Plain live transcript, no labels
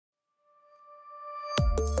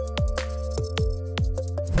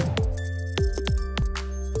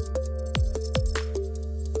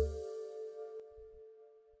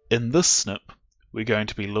In this snip, we're going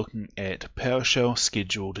to be looking at PowerShell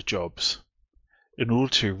scheduled jobs. In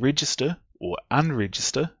order to register or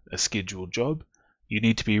unregister a scheduled job, you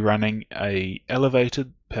need to be running an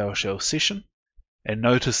elevated PowerShell session, and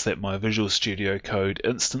notice that my Visual Studio Code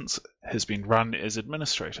instance has been run as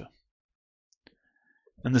administrator.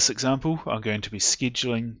 In this example, I'm going to be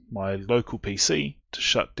scheduling my local PC to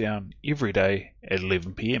shut down every day at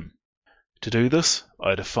 11 PM. To do this,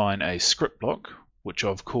 I define a script block which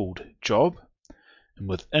I've called job, and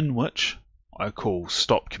within which I call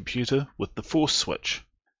stop computer with the force switch.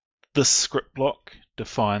 This script block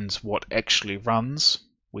defines what actually runs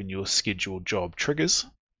when your scheduled job triggers,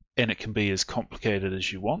 and it can be as complicated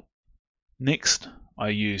as you want. Next, I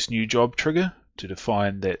use new job trigger to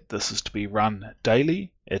define that this is to be run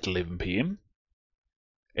daily at 11 PM,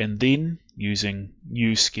 and then using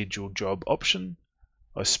new scheduled job option,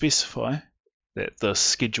 I specify that this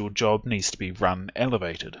scheduled job needs to be run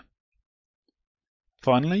elevated.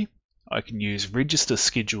 Finally, I can use register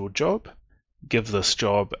scheduled job, give this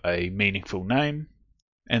job a meaningful name,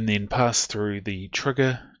 and then pass through the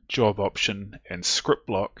trigger, job option, and script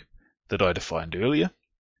block that I defined earlier.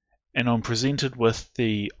 And I'm presented with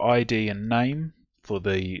the ID and name for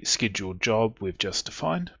the scheduled job we've just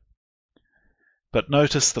defined. But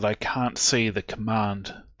notice that I can't see the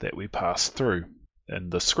command that we passed through in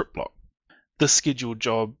the script block. This scheduled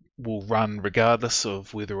job will run regardless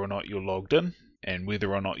of whether or not you're logged in and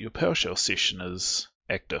whether or not your PowerShell session is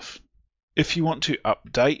active. If you want to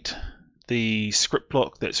update the script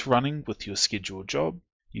block that's running with your scheduled job,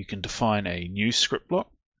 you can define a new script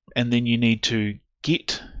block, and then you need to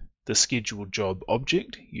get the scheduled job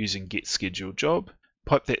object using getScheduledJob,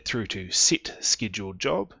 pipe that through to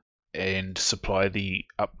setScheduledJob, and supply the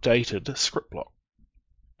updated script block.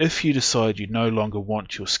 If you decide you no longer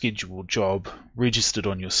want your scheduled job registered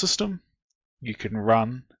on your system, you can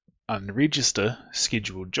run unregister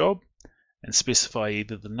scheduled job and specify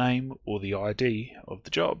either the name or the ID of the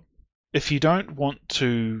job. If you don't want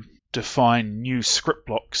to define new script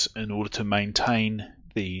blocks in order to maintain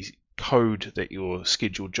the code that your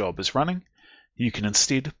scheduled job is running, you can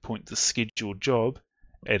instead point the scheduled job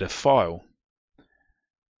at a file.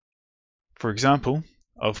 For example,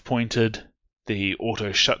 I've pointed the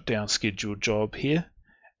auto shutdown scheduled job here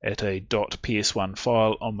at a .ps1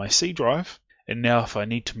 file on my C drive, and now if I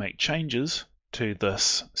need to make changes to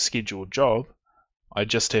this scheduled job, I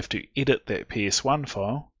just have to edit that PS1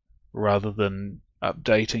 file rather than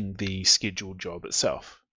updating the scheduled job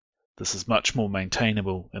itself. This is much more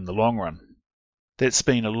maintainable in the long run. That's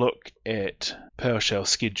been a look at PowerShell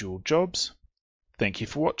scheduled jobs. Thank you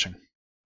for watching.